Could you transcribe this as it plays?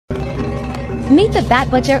Meet the Bat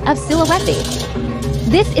Butcher of Sulawesi.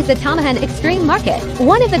 This is the Tomohon Extreme Market,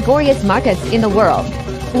 one of the goriest markets in the world.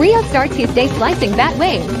 Rio starts his day slicing bat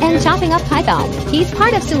wings and chopping up python. He's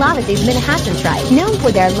part of Sulawesi's Minahasa tribe, known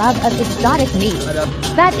for their love of exotic meat.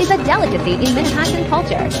 Bat is a delicacy in Minahasan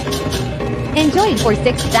culture. Enjoyed for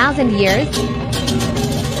 6,000 years,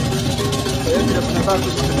 Saya tidak pernah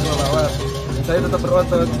takut untuk kelelawar. Saya tetap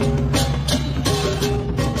berotot.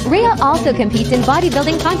 Rio also competes in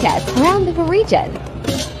bodybuilding contests around the region.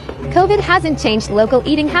 COVID hasn't changed local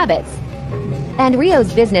eating habits, and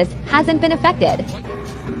Rio's business hasn't been affected.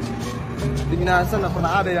 Di Minahasa nggak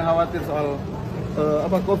pernah ada yang khawatir soal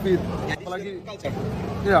COVID.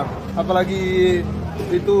 Apalagi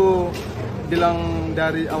itu bilang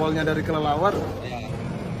dari awalnya dari kelelawar.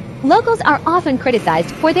 Locals are often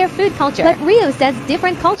criticized for their food culture, but Rio says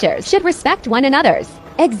different cultures should respect one another's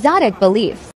exotic beliefs.